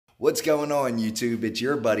What's going on, YouTube? It's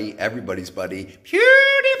your buddy, everybody's buddy,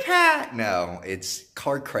 PewDiePie. No, it's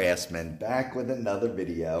KarKraftsman back with another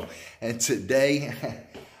video. And today,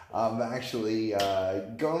 I'm actually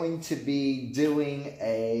going to be doing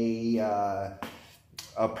a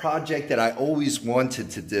project that I always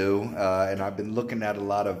wanted to do. And I've been looking at a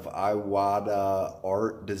lot of Iwata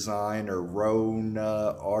art design or Roan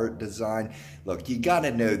art design. Look, you got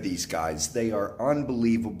to know these guys. They are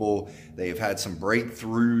unbelievable. They've had some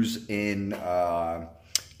breakthroughs in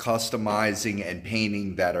customizing and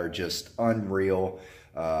painting that are just unreal.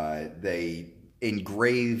 They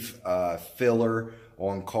engrave filler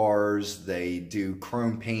on cars. They do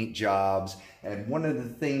chrome paint jobs. And one of the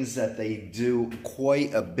things that they do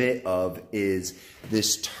quite a bit of is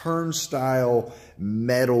this turnstile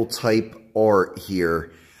metal type art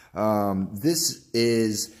here. This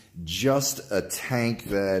is just a tank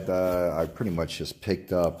that I pretty much just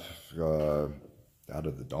picked up out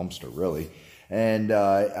of the dumpster, really. And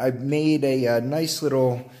I made a nice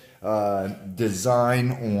little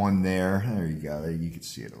design on there. There you go. You can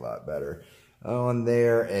see it a lot better. On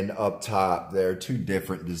there and up top, there are two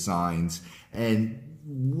different designs. And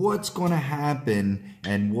what's going to happen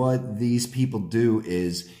and what these people do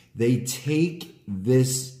is they take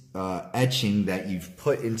this etching that you've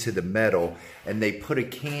put into the metal and they put a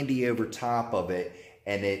candy over top of it,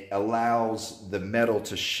 and it allows the metal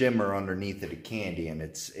to shimmer underneath of the candy, and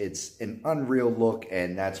it's an unreal look,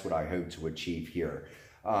 and that's what I hope to achieve here.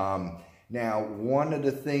 Now, one of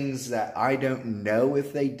the things that I don't know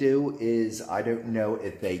if they do is I don't know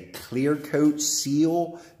if they clear coat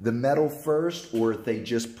seal the metal first or if they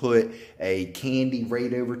just put a candy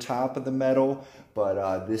right over top of the metal.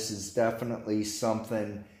 But this is definitely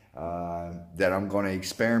something that I'm going to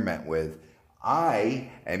experiment with.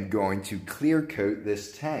 I am going to clear coat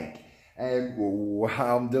this tank. And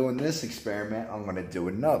while I'm doing this experiment, I'm going to do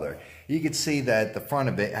another. You can see that the front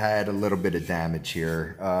of it had a little bit of damage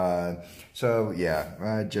here. So yeah,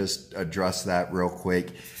 I just addressed that real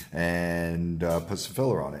quick and put some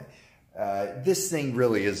filler on it. This thing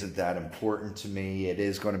really isn't that important to me. It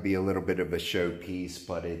is going to be a little bit of a showpiece,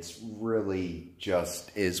 but it's really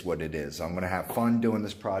just is what it is. I'm going to have fun doing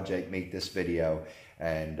this project, make this video,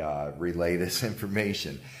 and relay this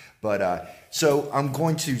information. But so I'm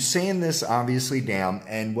going to sand this obviously down,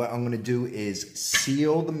 and what I'm going to do is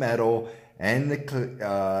seal the metal and the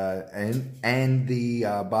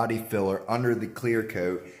body filler under the clear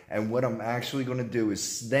coat. And what I'm actually going to do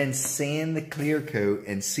is then sand the clear coat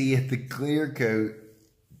and see if the clear coat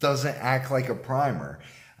doesn't act like a primer.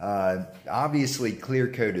 Obviously, clear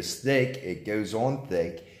coat is thick; it goes on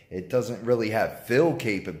thick. It doesn't really have fill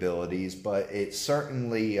capabilities, but it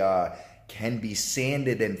certainly can be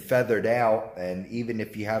sanded and feathered out, and even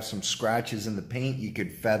if you have some scratches in the paint, you could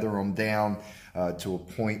feather them down to a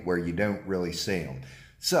point where you don't really see them.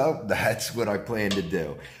 So that's what I plan to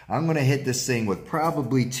do. I'm going to hit this thing with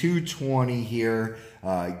probably 220 here,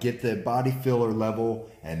 get the body filler level,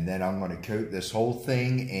 and then I'm going to coat this whole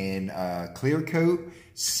thing in clear coat,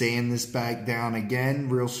 sand this back down again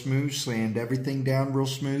real smooth, sand everything down real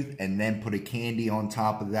smooth, and then put a candy on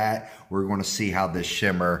top of that. We're going to see how this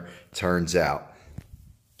shimmer turns out.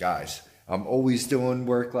 Guys, I'm always doing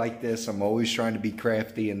work like this. I'm always trying to be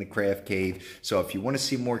crafty in the craft cave. So if you want to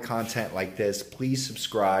see more content like this, please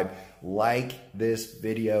subscribe, like this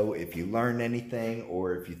video if you learn anything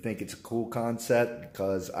or if you think it's a cool concept,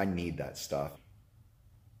 because I need that stuff.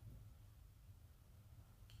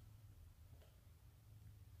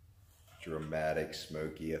 Dramatic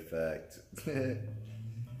smoky effect.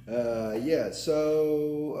 Yeah,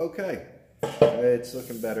 so okay, it's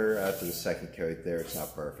looking better after the second coat there. It's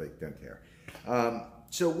not perfect, don't care.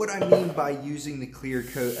 So what I mean by using the clear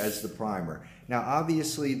coat as the primer, now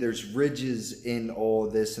obviously there's ridges in all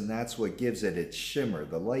of this, and that's what gives it its shimmer.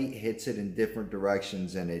 The light hits it in different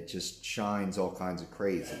directions and it just shines all kinds of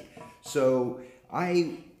crazy. So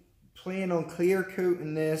I plan on clear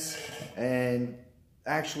coating this and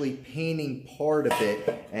actually painting part of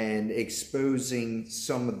it and exposing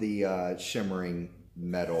some of the shimmering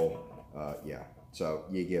metal. Yeah, so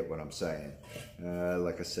you get what I'm saying.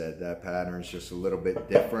 Like I said, that pattern is just a little bit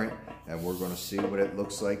different, and we're going to see what it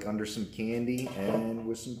looks like under some candy and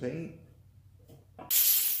with some paint.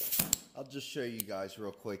 I'll just show you guys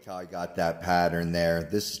real quick how I got that pattern there.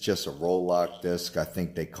 This is just a roll lock disc, I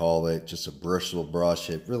think they call it, just a bristle brush.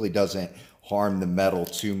 It really doesn't harm the metal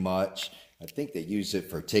too much. I think they use it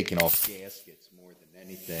for taking off gaskets more than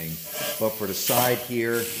anything. But for the side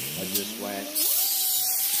here, I just went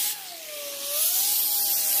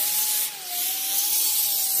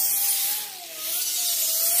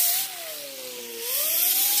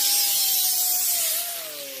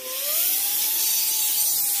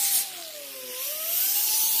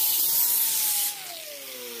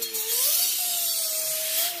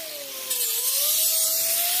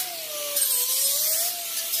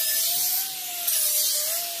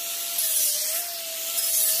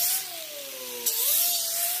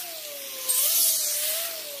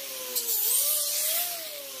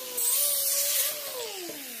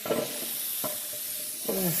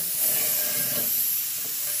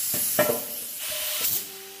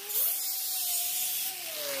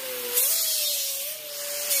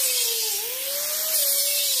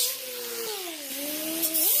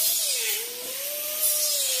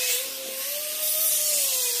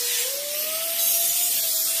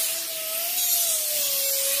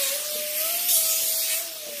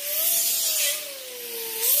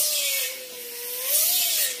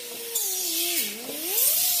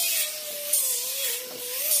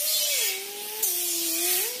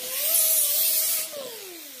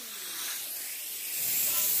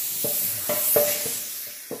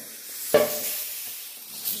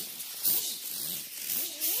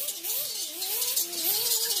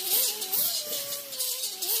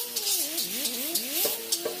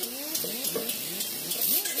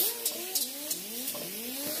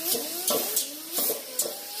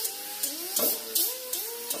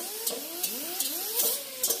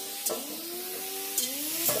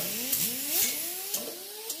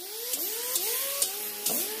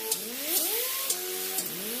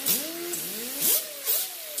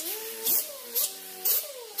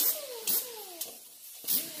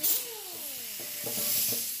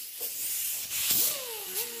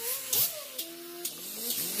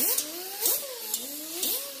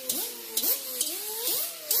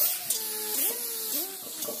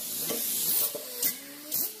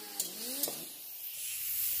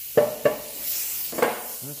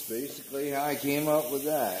That's basically how I came up with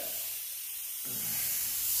that.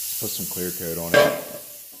 Put some clear coat on it.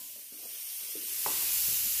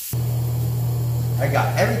 I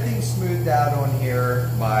got everything smoothed out on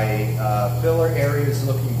here. My filler area is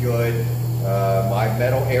looking good. My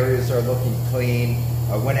metal areas are looking clean.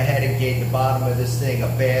 I went ahead and gave the bottom of this thing a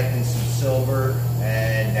bath in some silver,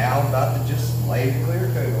 and now I'm about to just lay the clear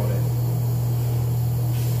coat on it.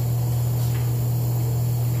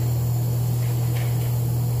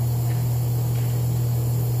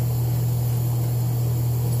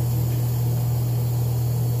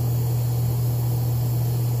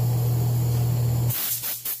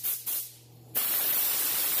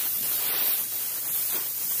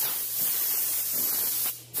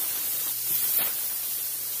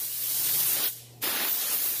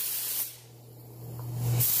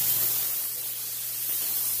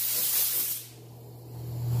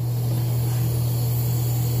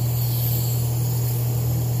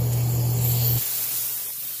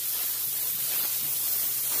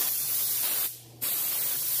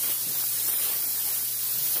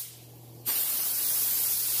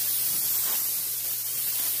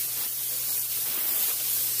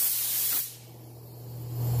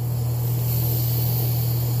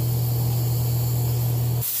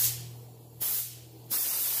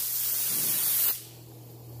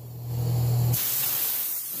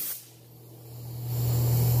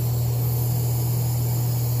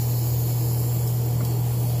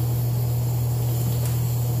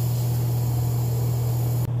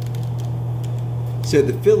 So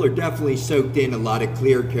the filler definitely soaked in a lot of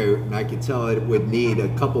clear coat, and I could tell it would need a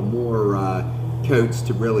couple more coats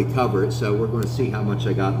to really cover it. So we're going to see how much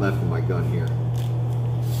I got left in my gun here.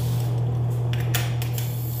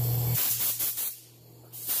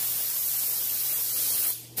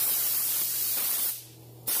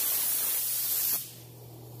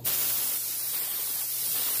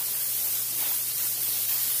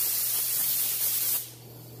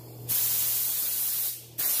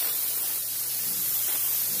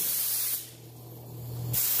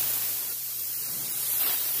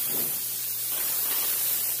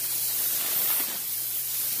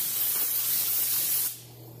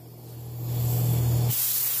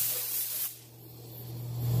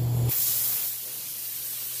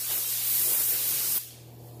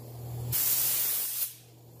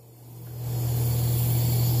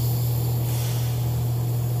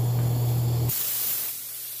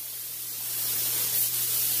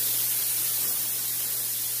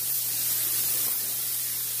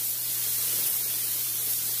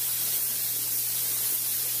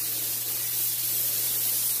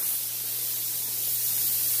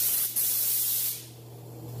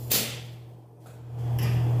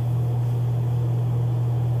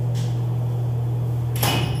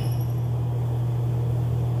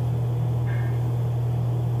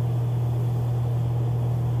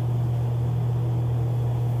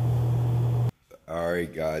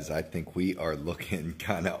 Alright guys, I think we are looking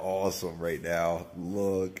kind of awesome right now.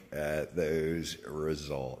 Look at those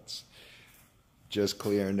results. Just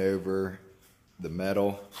clearing over the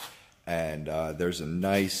metal, and there's a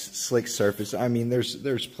nice slick surface. I mean,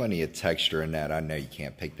 there's plenty of texture in that. I know you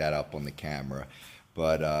can't pick that up on the camera,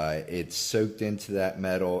 but it's soaked into that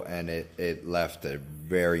metal, and it left a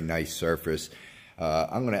very nice surface.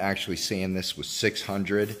 I'm going to actually sand this with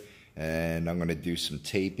 600, and I'm going to do some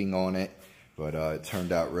taping on it. But it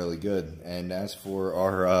turned out really good. And as for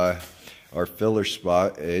our filler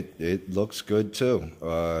spot, it looks good too.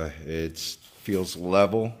 It feels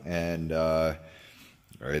level, and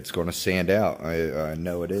it's going to sand out. I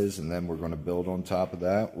know it is. And then we're going to build on top of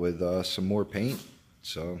that with some more paint.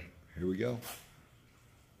 So here we go.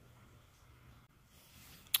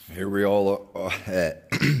 Here we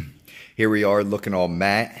are looking all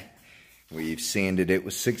matte. We've sanded it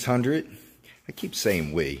with 600. I keep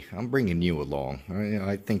saying we. I'm bringing you along.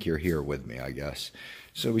 I think you're here with me, I guess.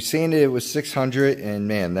 So we sanded it with 600, and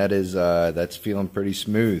man, that's feeling pretty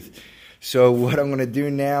smooth. So what I'm going to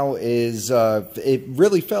do now is, it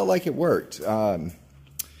really felt like it worked.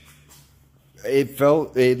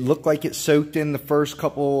 It looked like it soaked in the first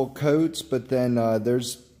couple coats, but then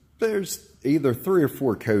there's either 3 or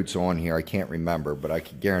 4 coats on here. I can't remember, but I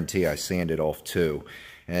can guarantee I sanded off 2,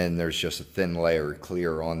 and there's just a thin layer of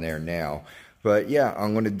clear on there now. But yeah,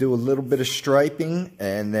 I'm going to do a little bit of striping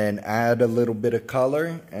and then add a little bit of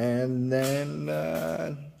color, and then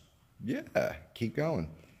yeah, keep going.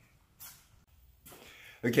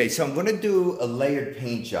 Okay, so I'm going to do a layered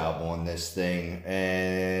paint job on this thing,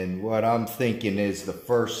 and what I'm thinking is the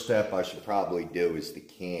first step I should probably do is the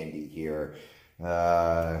candy here.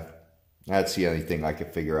 That's the only thing I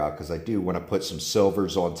could figure out, because I do want to put some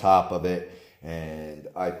silvers on top of it, and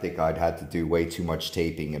I think I'd have to do way too much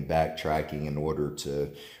taping and backtracking in order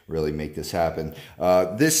to really make this happen.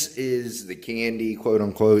 This is the candy, quote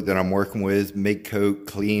unquote, that I'm working with. Mid coat,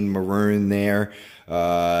 clean maroon there.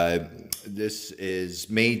 This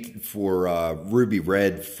is made for Ruby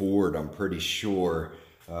Red Ford, I'm pretty sure.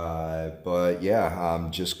 But yeah,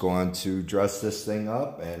 I'm just going to dress this thing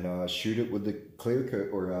up and shoot it with the clear coat,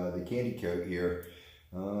 or the candy coat here.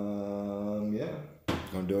 Yeah,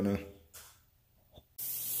 I'm doing it.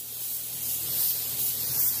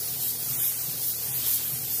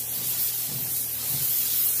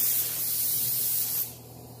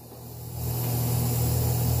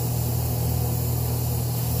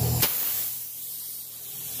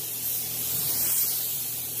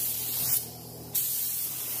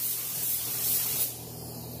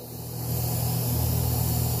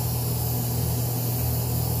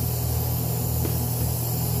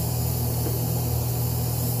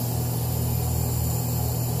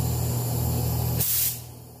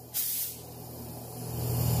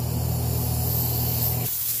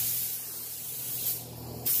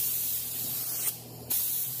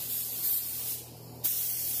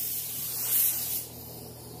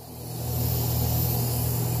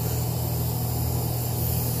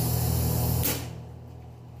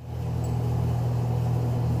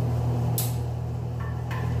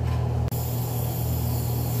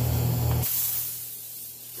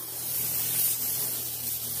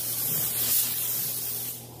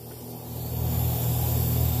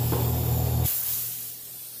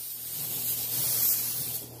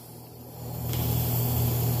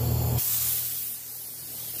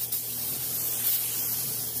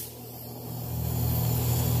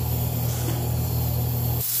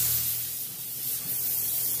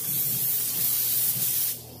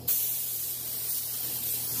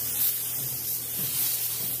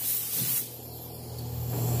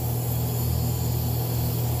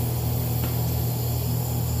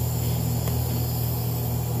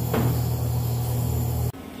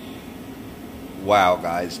 Wow,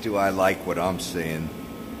 guys, do I like what I'm seeing.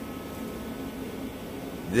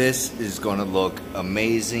 This is going to look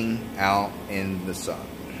amazing out in the sun.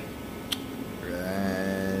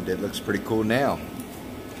 And it looks pretty cool now.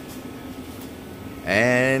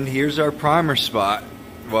 And here's our primer spot.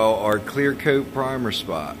 Well, our clear coat primer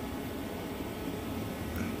spot.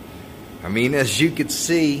 I mean, as you can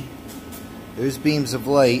see, those beams of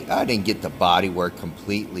light, I didn't get the bodywork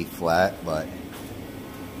completely flat, but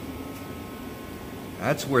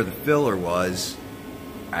that's where the filler was,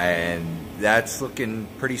 and that's looking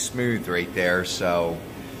pretty smooth right there. So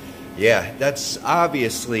yeah, that's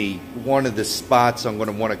obviously one of the spots I'm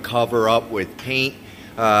going to want to cover up with paint.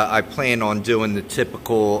 I plan on doing the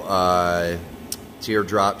typical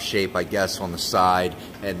teardrop shape, I guess, on the side,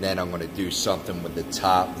 and then I'm going to do something with the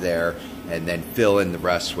top there and then fill in the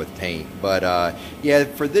rest with paint. But yeah,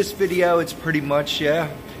 for this video, it's pretty much, yeah,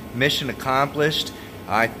 mission accomplished.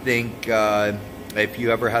 I think if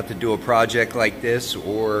you ever have to do a project like this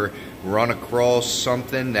or run across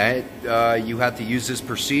something that you have to use this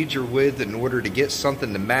procedure with in order to get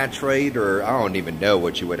something to match right, or I don't even know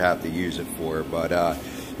what you would have to use it for, but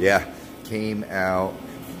yeah, came out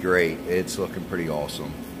great. It's looking pretty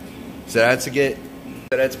awesome. So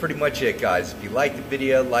that's pretty much it, guys. If you like the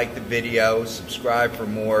video, subscribe for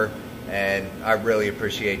more, and I really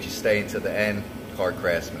appreciate you staying to the end.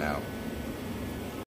 KarKraftsman out.